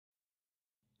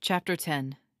Chapter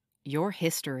 10. Your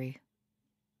History.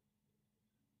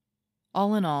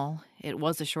 All in all, it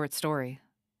was a short story.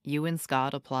 You and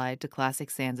Scott applied to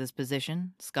Classic Sans'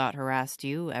 position. Scott harassed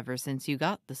you ever since you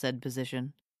got the said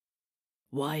position.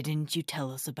 Why didn't you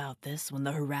tell us about this when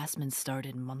the harassment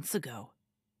started months ago?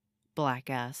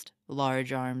 Black asked,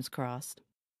 large arms crossed.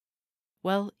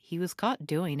 Well, he was caught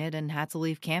doing it and had to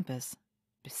leave campus.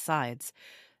 Besides,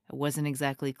 I wasn't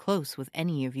exactly close with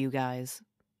any of you guys,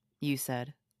 you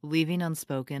said, leaving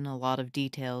unspoken a lot of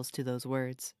details to those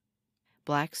words.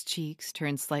 Black's cheeks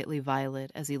turned slightly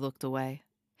violet as he looked away.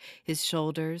 His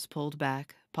shoulders pulled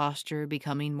back, posture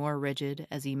becoming more rigid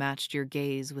as he matched your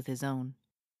gaze with his own.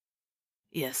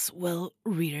 Yes, well,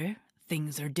 reader,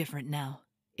 things are different now.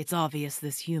 It's obvious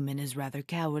this human is rather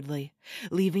cowardly,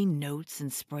 leaving notes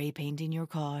and spray painting your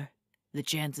car. The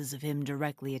chances of him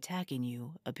directly attacking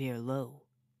you appear low.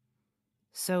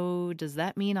 So, does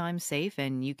that mean I'm safe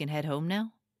and you can head home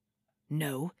now?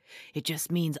 No, it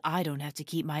just means I don't have to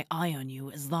keep my eye on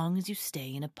you as long as you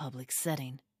stay in a public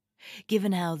setting.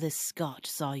 Given how this Scot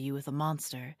saw you with a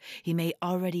monster, he may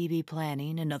already be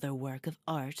planning another work of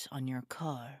art on your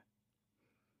car.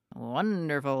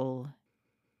 Wonderful,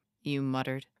 you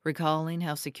muttered, recalling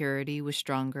how security was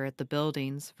stronger at the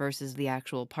buildings versus the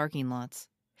actual parking lots.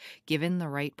 Given the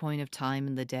right point of time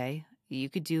in the day, you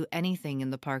could do anything in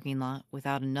the parking lot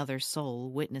without another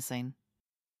soul witnessing.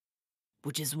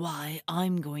 Which is why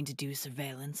I'm going to do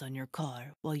surveillance on your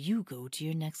car while you go to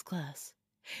your next class.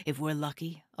 If we're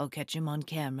lucky, I'll catch him on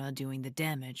camera doing the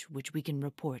damage, which we can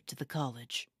report to the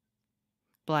college.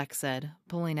 Black said,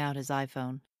 pulling out his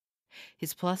iPhone.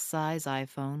 His plus-size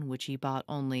iPhone, which he bought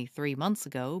only 3 months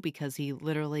ago because he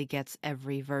literally gets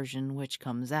every version which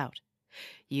comes out.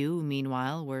 You,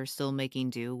 meanwhile, were still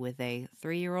making do with a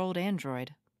 3-year-old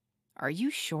Android. Are you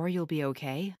sure you'll be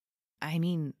okay? I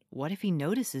mean, what if he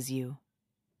notices you?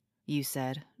 You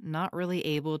said, not really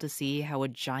able to see how a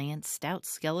giant, stout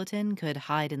skeleton could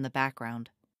hide in the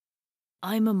background.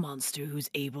 I'm a monster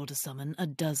who's able to summon a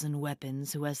dozen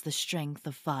weapons who has the strength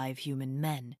of 5 human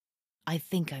men. I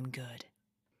think I'm good,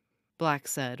 Black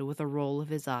said with a roll of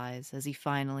his eyes as he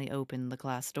finally opened the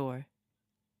class door.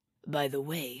 By the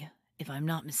way, if I'm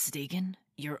not mistaken,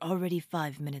 you're already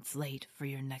 5 minutes late for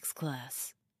your next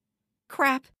class.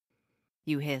 Crap!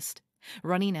 You hissed,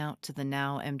 running out to the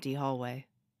now empty hallway.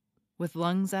 With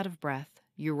lungs out of breath,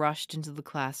 you rushed into the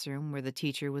classroom where the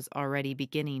teacher was already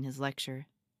beginning his lecture.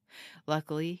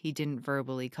 Luckily, he didn't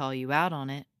verbally call you out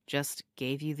on it, just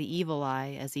gave you the evil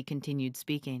eye as he continued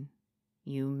speaking.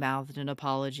 You mouthed an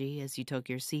apology as you took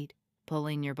your seat,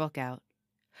 pulling your book out.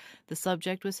 The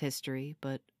subject was history,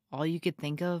 but all you could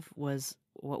think of was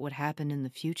what would happen in the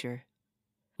future.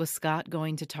 Was Scott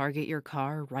going to target your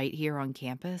car right here on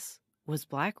campus? Was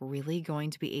Black really going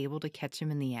to be able to catch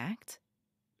him in the act?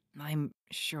 I'm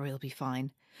sure he'll be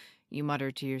fine, you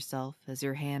muttered to yourself as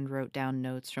your hand wrote down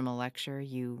notes from a lecture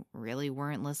you really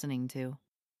weren't listening to.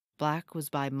 Black was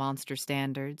by monster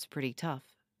standards pretty tough.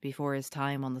 Before his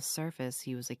time on the surface,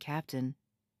 he was a captain.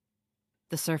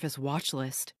 The surface watch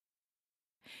list.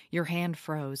 Your hand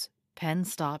froze. Pen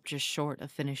stopped just short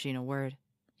of finishing a word.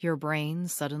 Your brain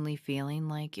suddenly feeling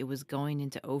like it was going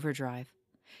into overdrive.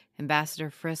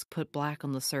 Ambassador Frisk put Black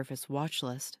on the surface watch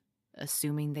list.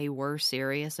 Assuming they were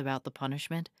serious about the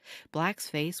punishment, Black's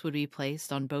face would be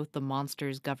placed on both the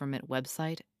monster's government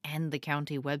website and the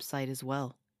county website as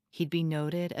well. He'd be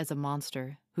noted as a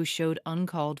monster who showed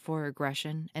uncalled-for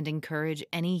aggression and encouraged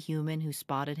any human who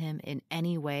spotted him in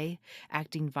any way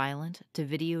acting violent to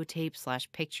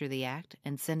videotape/picture the act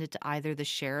and send it to either the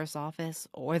sheriff's office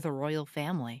or the royal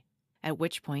family. At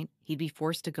which point, he'd be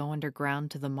forced to go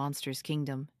underground to the monster's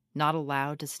kingdom, not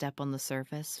allowed to step on the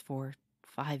surface for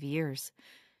 5 years.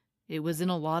 It was in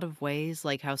a lot of ways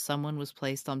like how someone was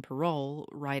placed on parole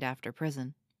right after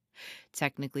prison.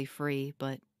 Technically free,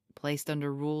 but placed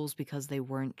under rules because they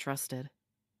weren't trusted.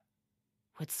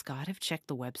 Would Scott have checked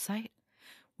the website?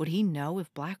 Would he know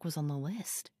if Black was on the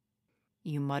list?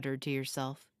 You muttered to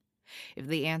yourself. If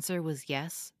the answer was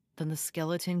yes, then the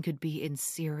skeleton could be in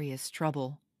serious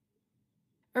trouble.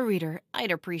 Reader,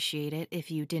 I'd appreciate it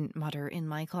if you didn't mutter in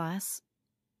my class,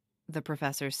 the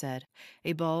professor said,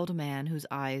 a bald man whose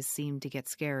eyes seemed to get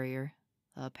scarier.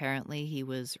 Apparently he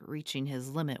was reaching his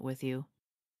limit with you.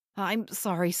 I'm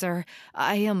sorry, sir.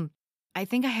 I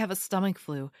think I have a stomach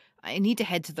flu. I need to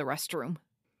head to the restroom,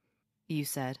 you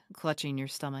said, clutching your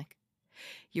stomach.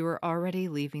 You were already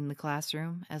leaving the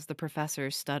classroom as the professor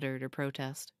stuttered a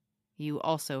protest. You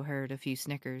also heard a few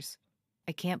snickers.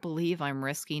 I can't believe I'm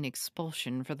risking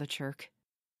expulsion for the jerk.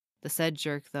 The said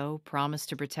jerk, though, promised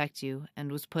to protect you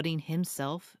and was putting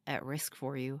himself at risk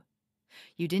for you.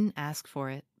 You didn't ask for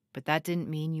it, But that didn't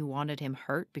mean you wanted him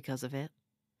hurt because of it.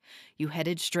 You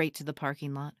headed straight to the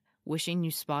parking lot, wishing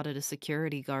you spotted a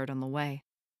security guard on the way.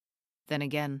 Then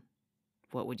again,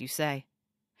 what would you say?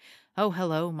 Oh,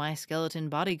 hello, my skeleton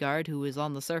bodyguard who is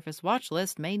on the surface watch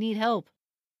list may need help.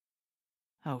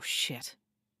 Oh, shit.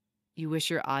 You wish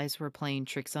your eyes were playing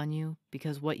tricks on you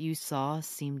because what you saw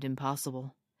seemed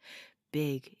impossible.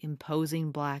 Big,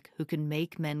 imposing Black who could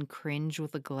make men cringe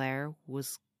with a glare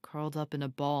was curled up in a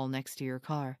ball next to your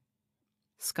car.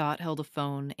 Scott held a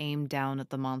phone aimed down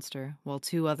at the monster while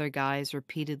two other guys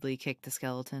repeatedly kicked the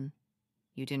skeleton.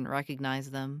 You didn't recognize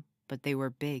them, but they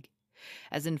were big,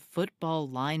 as in football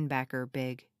linebacker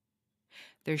big.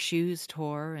 Their shoes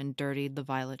tore and dirtied the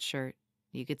violet shirt.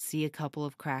 You could see a couple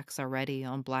of cracks already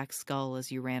on Black's skull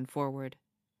as you ran forward.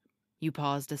 You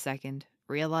paused a second,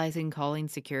 realizing calling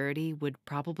security would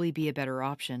probably be a better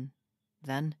option.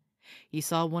 Then, you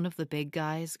saw one of the big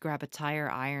guys grab a tire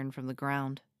iron from the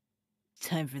ground.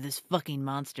 Time for this fucking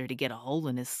monster to get a hole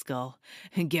in his skull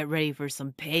and get ready for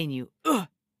some pain, you. Ugh!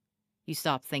 You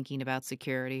stopped thinking about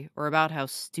security or about how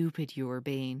stupid you were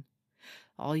being.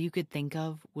 All you could think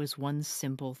of was one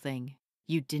simple thing.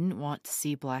 You didn't want to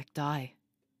see Black die.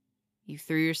 You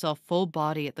threw yourself full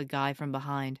body at the guy from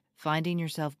behind, finding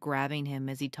yourself grabbing him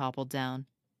as he toppled down.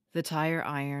 The tire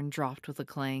iron dropped with a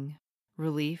clang.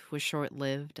 Relief was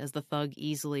short-lived as the thug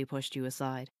easily pushed you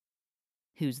aside.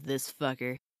 Who's this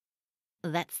fucker?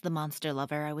 That's the monster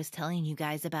lover I was telling you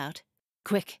guys about.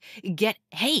 Quick,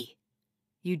 hey!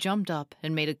 You jumped up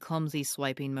and made a clumsy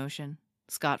swiping motion.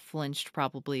 Scott flinched,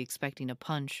 probably expecting a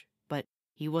punch, but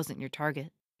he wasn't your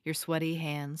target. Your sweaty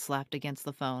hand slapped against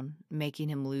the phone, making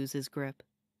him lose his grip.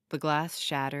 The glass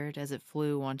shattered as it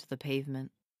flew onto the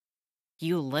pavement.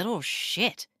 You little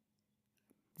shit!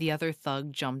 The other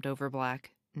thug jumped over Black.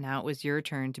 Now it was your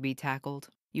turn to be tackled.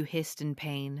 You hissed in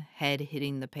pain, head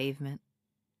hitting the pavement.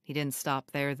 He didn't stop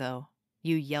there, though.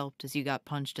 You yelped as you got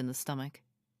punched in the stomach.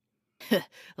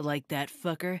 Like that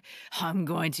fucker? I'm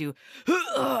going to...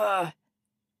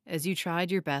 As you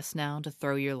tried your best now to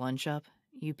throw your lunch up,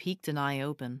 you peeked an eye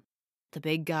open. The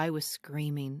big guy was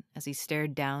screaming as he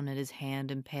stared down at his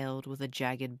hand impaled with a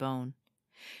jagged bone.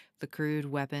 The crude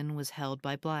weapon was held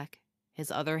by Black, his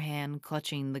other hand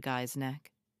clutching the guy's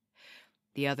neck.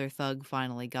 The other thug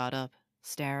finally got up,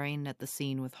 staring at the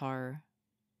scene with horror.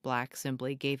 Black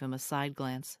simply gave him a side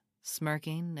glance,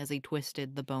 smirking as he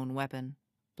twisted the bone weapon.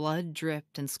 Blood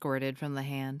dripped and squirted from the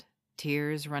hand,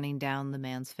 tears running down the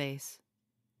man's face.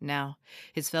 Now,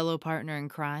 his fellow partner in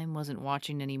crime wasn't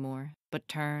watching anymore, but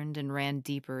turned and ran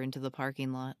deeper into the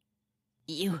parking lot.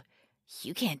 You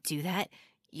can't do that.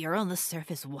 You're on the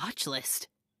surface watch list,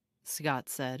 Scott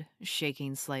said,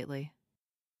 shaking slightly.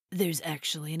 There's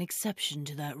actually an exception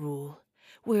to that rule.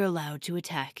 We're allowed to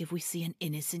attack if we see an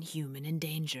innocent human in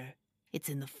danger. It's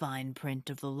in the fine print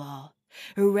of the law.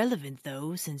 Irrelevant,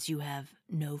 though, since you have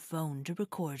no phone to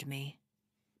record me,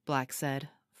 Black said,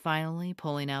 finally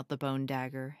pulling out the bone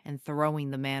dagger and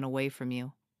throwing the man away from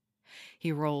you.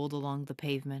 He rolled along the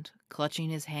pavement, clutching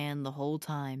his hand the whole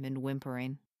time and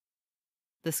whimpering.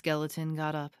 The skeleton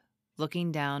got up,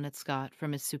 looking down at Scott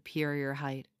from his superior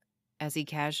height, as he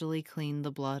casually cleaned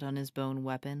the blood on his bone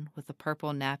weapon with a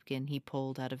purple napkin he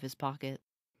pulled out of his pocket.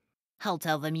 I'll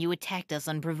tell them you attacked us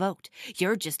unprovoked.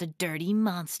 You're just a dirty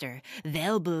monster.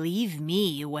 They'll believe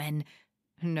me when...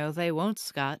 No, they won't,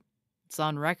 Scott. It's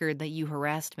on record that you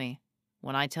harassed me.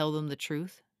 When I tell them the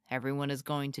truth, everyone is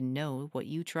going to know what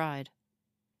you tried.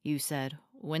 You said,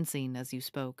 wincing as you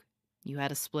spoke. You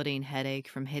had a splitting headache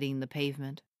from hitting the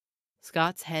pavement.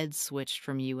 Scott's head switched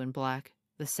from you and Black.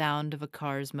 The sound of a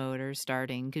car's motor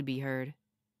starting could be heard.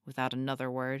 Without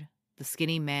another word, the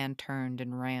skinny man turned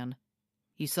and ran.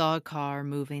 You saw a car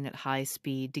moving at high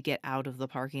speed to get out of the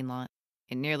parking lot.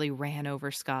 It nearly ran over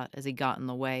Scott as he got in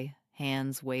the way,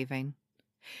 hands waving.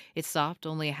 It stopped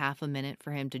only a half a minute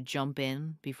for him to jump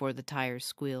in before the tires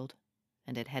squealed,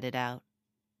 and it headed out.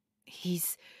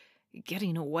 He's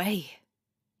getting away,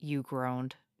 you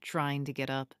groaned, trying to get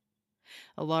up.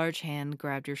 A large hand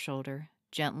grabbed your shoulder,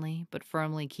 gently but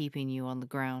firmly keeping you on the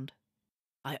ground.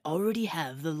 I already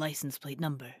have the license plate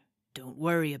number. Don't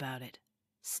worry about it.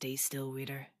 Stay still,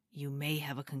 reader. You may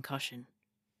have a concussion,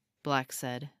 Black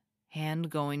said, hand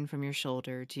going from your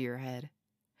shoulder to your head.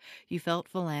 You felt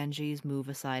phalanges move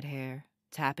aside hair,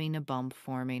 tapping a bump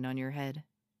forming on your head.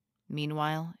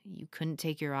 Meanwhile, you couldn't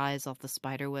take your eyes off the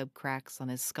spiderweb cracks on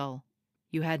his skull.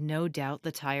 You had no doubt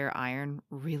the tire iron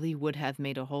really would have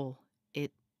made a hole.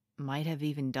 It might have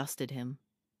even dusted him.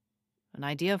 An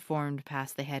idea formed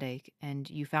past the headache, and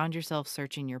you found yourself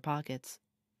searching your pockets.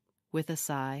 With a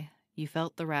sigh, you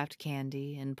felt the wrapped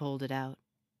candy and pulled it out.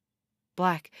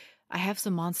 Black, I have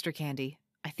some monster candy.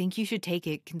 I think you should take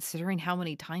it considering how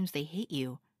many times they hate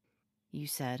you, you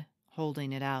said,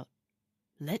 holding it out.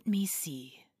 Let me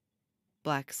see,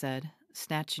 Black said,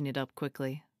 snatching it up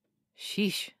quickly.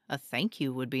 Sheesh, a thank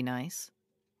you would be nice.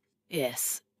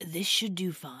 Yes, this should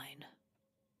do fine.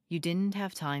 You didn't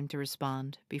have time to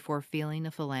respond before feeling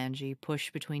a phalange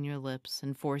push between your lips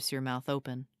and force your mouth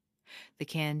open, the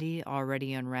candy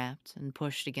already unwrapped and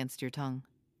pushed against your tongue.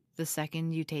 The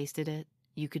second you tasted it,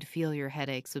 you could feel your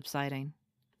headache subsiding.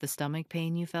 The stomach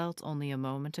pain you felt only a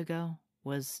moment ago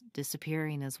was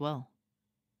disappearing as well.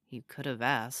 You could have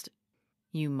asked,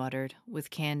 you muttered, with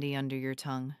candy under your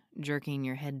tongue, jerking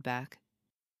your head back.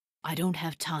 I don't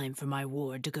have time for my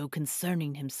ward to go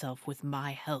concerning himself with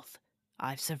my health.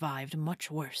 I've survived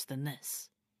much worse than this,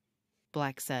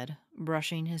 Black said,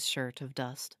 brushing his shirt of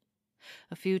dust.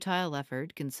 A futile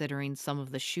effort, considering some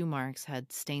of the shoe marks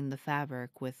had stained the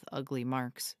fabric with ugly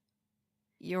marks.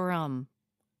 Your,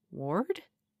 ward?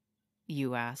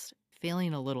 You asked,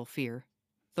 feeling a little fear.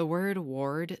 The word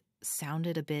ward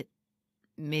sounded a bit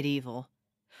medieval.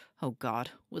 Oh God,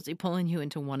 was he pulling you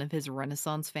into one of his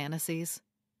Renaissance fantasies?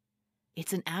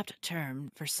 It's an apt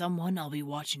term for someone I'll be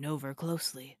watching over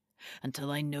closely. Until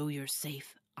I know you're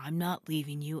safe, I'm not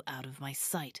leaving you out of my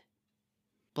sight,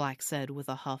 Black said with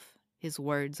a huff, his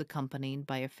words accompanied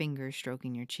by a finger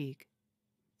stroking your cheek.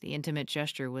 The intimate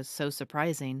gesture was so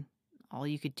surprising, all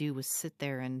you could do was sit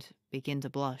there and begin to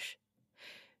blush.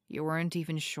 You weren't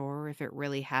even sure if it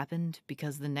really happened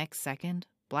because the next second,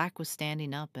 Black was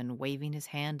standing up and waving his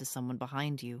hand to someone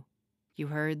behind you. You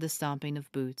heard the stomping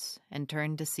of boots and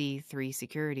turned to see 3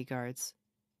 security guards.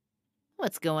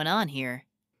 What's going on here?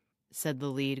 Said the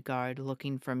lead guard,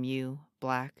 looking from you,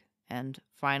 Black, and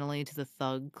finally to the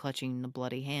thug clutching the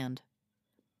bloody hand.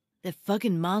 That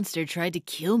fucking monster tried to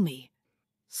kill me,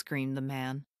 screamed the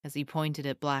man as he pointed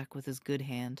at Black with his good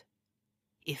hand.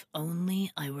 If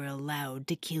only I were allowed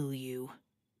to kill you,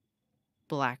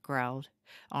 Black growled,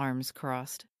 arms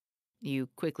crossed. You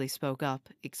quickly spoke up,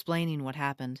 explaining what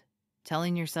happened,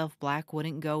 telling yourself Black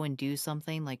wouldn't go and do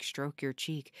something like stroke your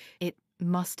cheek. It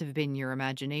must have been your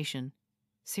imagination.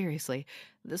 Seriously,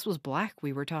 this was Black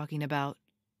we were talking about.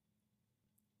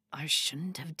 I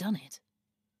shouldn't have done it,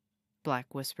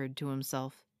 Black whispered to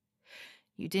himself.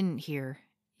 You didn't hear.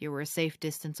 You were a safe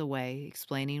distance away,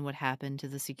 explaining what happened to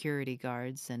the security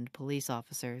guards and police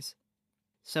officers.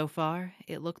 So far,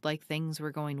 it looked like things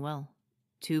were going well.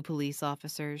 2 police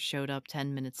officers showed up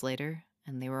 10 minutes later,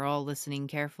 and they were all listening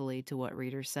carefully to what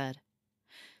Reader said.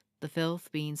 The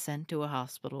filth being sent to a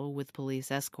hospital with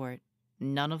police escort.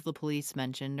 None of the police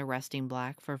mentioned arresting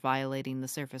Black for violating the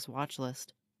surface watch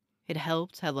list. It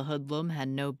helped how the hoodlum had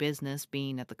no business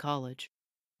being at the college.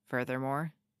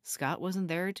 Furthermore, Scott wasn't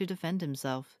there to defend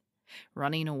himself.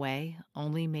 Running away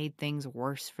only made things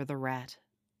worse for the rat.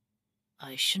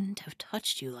 I shouldn't have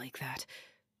touched you like that.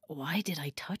 Why did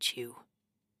I touch you?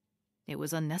 It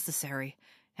was unnecessary.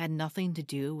 It had nothing to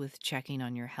do with checking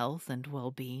on your health and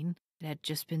well-being. It had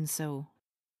just been so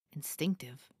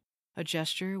instinctive. A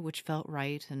gesture which felt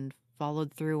right and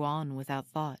followed through on without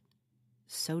thought.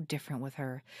 So different with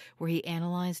her, where he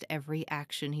analyzed every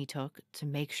action he took to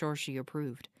make sure she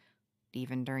approved.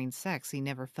 Even during sex, he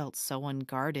never felt so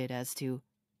unguarded as to...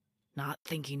 Not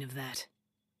thinking of that,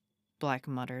 Black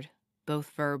muttered,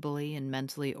 both verbally and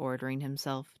mentally ordering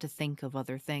himself to think of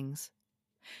other things.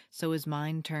 So his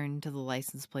mind turned to the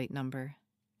license plate number,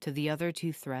 to the other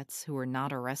 2 threats who were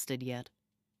not arrested yet.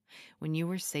 When you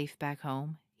were safe back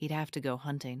home, he'd have to go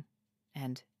hunting.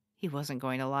 And he wasn't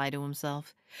going to lie to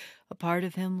himself. A part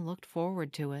of him looked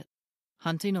forward to it.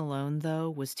 Hunting alone, though,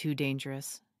 was too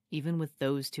dangerous, even with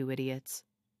those 2 idiots.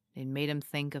 It made him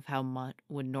think of how Mutt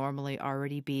would normally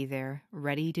already be there,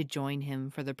 ready to join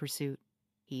him for the pursuit.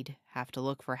 He'd have to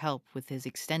look for help with his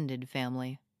extended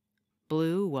family.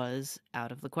 Blue was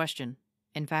out of the question.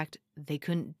 In fact, they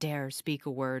couldn't dare speak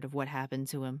a word of what happened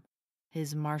to him.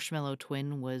 His marshmallow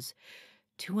twin was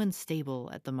too unstable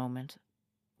at the moment,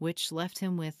 which left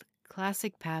him with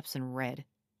classic Paps and Red.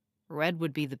 Red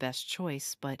would be the best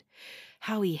choice, but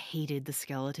how he hated the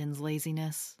skeleton's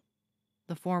laziness.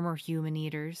 The former human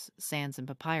eaters, Sans and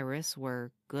Papyrus,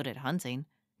 were good at hunting,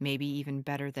 maybe even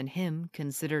better than him,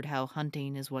 considered how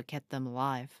hunting is what kept them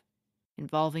alive.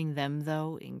 Involving them,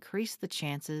 though, increased the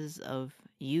chances of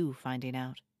you finding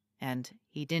out, and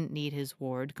he didn't need his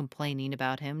ward complaining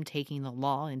about him taking the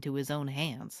law into his own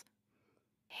hands.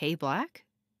 "Hey, Black?"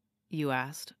 you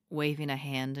asked, waving a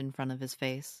hand in front of his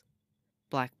face.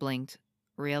 Black blinked,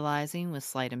 realizing with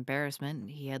slight embarrassment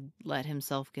he had let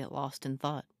himself get lost in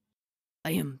thought.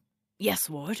 Yes,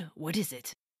 Ward, what is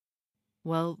it?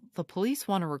 Well, the police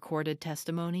want a recorded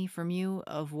testimony from you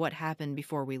of what happened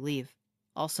before we leave.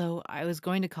 Also, I was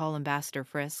going to call Ambassador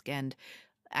Frisk and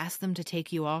ask them to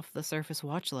take you off the surface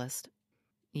watch list,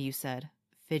 you said,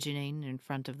 fidgeting in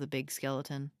front of the big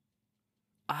skeleton.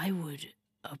 I would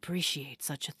appreciate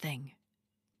such a thing,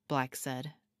 Black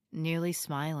said, nearly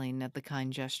smiling at the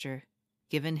kind gesture.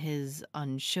 Given his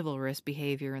unchivalrous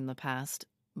behavior in the past,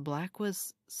 Black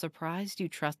was surprised you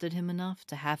trusted him enough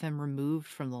to have him removed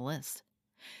from the list.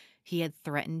 He had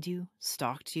threatened you,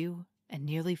 stalked you, and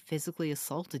nearly physically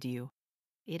assaulted you.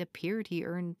 It appeared he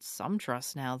earned some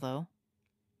trust now, though.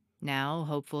 Now,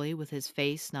 hopefully, with his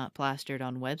face not plastered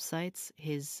on websites,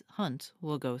 his hunt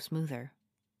will go smoother.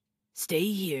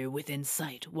 Stay here within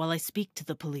sight while I speak to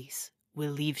the police.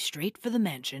 We'll leave straight for the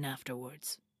mansion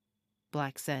afterwards,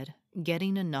 Black said,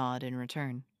 getting a nod in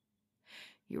return.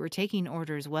 You were taking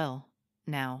orders well.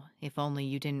 Now, if only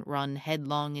you didn't run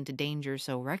headlong into danger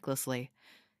so recklessly.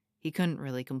 He couldn't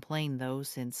really complain, though,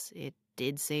 since it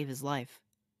did save his life.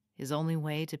 His only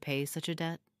way to pay such a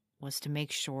debt was to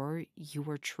make sure you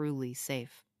were truly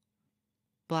safe.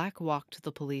 Black walked to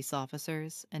the police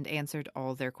officers and answered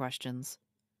all their questions.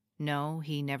 No,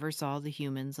 he never saw the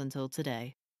humans until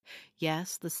today.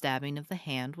 Yes, the stabbing of the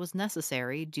hand was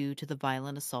necessary due to the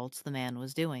violent assaults the man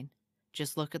was doing.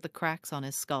 Just look at the cracks on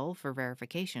his skull for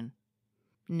verification.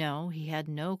 No, he had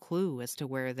no clue as to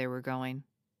where they were going.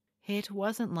 It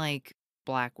wasn't like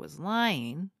Black was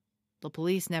lying. The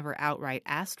police never outright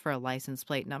asked for a license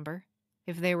plate number.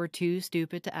 If they were too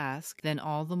stupid to ask, then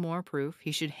all the more proof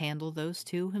he should handle those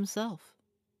two himself.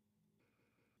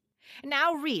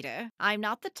 Now, reader, I'm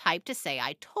not the type to say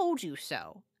I told you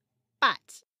so.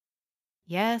 But...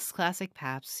 Yes, Classic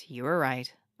Paps, you were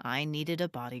right. I needed a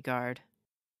bodyguard,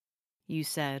 you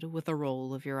said with a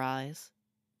roll of your eyes.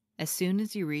 As soon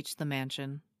as you reached the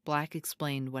mansion, Black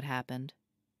explained what happened.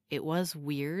 It was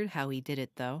weird how he did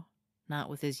it, though, not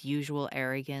with his usual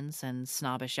arrogance and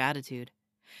snobbish attitude.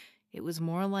 It was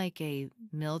more like a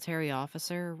military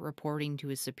officer reporting to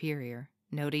his superior,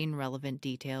 noting relevant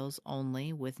details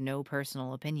only with no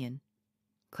personal opinion.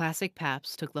 Classic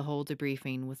Paps took the whole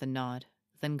debriefing with a nod,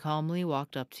 then calmly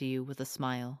walked up to you with a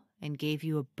smile and gave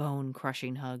you a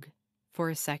bone-crushing hug. For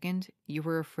a second, you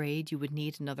were afraid you would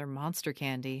need another monster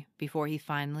candy before he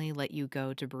finally let you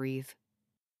go to breathe.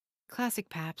 Classic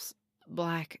Paps,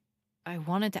 Black, I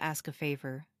wanted to ask a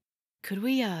favor. Could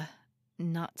we,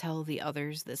 not tell the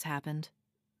others this happened?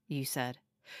 You said,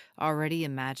 already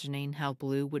imagining how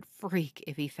Blue would freak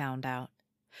if he found out.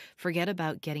 Forget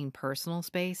about getting personal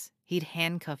space. He'd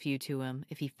handcuff you to him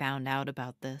if he found out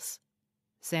about this.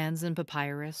 Sans and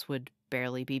Papyrus would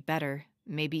barely be better,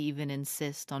 maybe even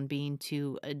insist on being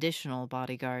 2 additional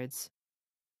bodyguards.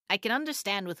 I can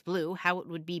understand with Blue how it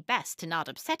would be best to not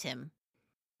upset him,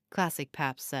 Classic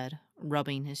Paps said,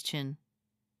 rubbing his chin.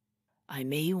 I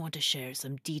may want to share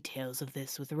some details of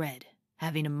this with Red.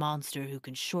 Having a monster who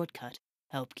can shortcut,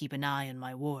 help keep an eye on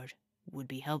my ward, would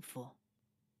be helpful,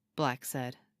 Black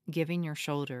said, giving your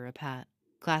shoulder a pat.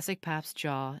 Classic Pap's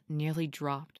jaw nearly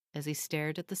dropped as he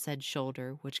stared at the said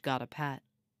shoulder which got a pat.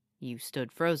 You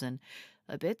stood frozen,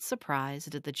 a bit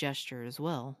surprised at the gesture as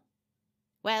well.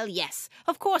 Well, yes,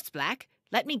 of course, Black.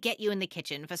 Let me get you in the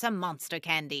kitchen for some monster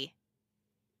candy,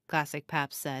 Classic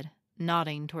Paps said,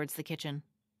 nodding towards the kitchen.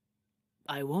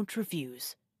 I won't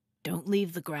refuse. Don't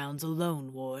leave the grounds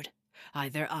alone, Ward.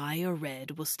 Either I or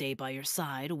Red will stay by your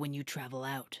side when you travel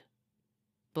out,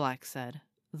 Black said,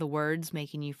 the words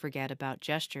making you forget about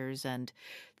gestures and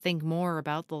think more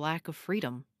about the lack of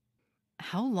freedom.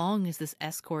 How long is this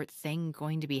escort thing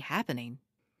going to be happening?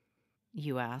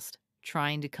 You asked,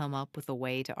 trying to come up with a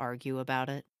way to argue about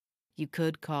it. You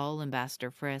could call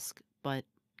Ambassador Frisk, but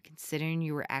considering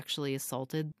you were actually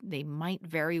assaulted, they might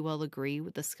very well agree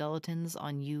with the skeletons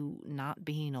on you not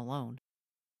being alone.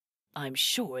 I'm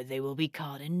sure they will be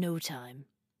caught in no time.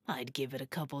 I'd give it a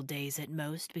couple days at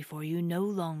most before you no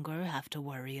longer have to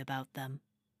worry about them,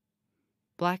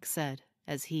 Black said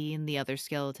as he and the other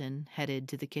skeleton headed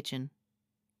to the kitchen.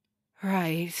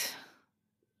 Right,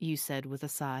 you said with a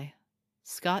sigh.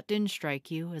 Scott didn't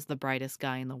strike you as the brightest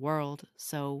guy in the world,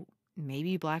 so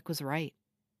maybe Black was right.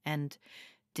 And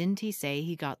didn't he say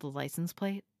he got the license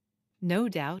plate? No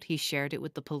doubt he shared it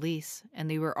with the police, and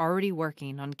they were already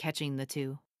working on catching the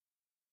two.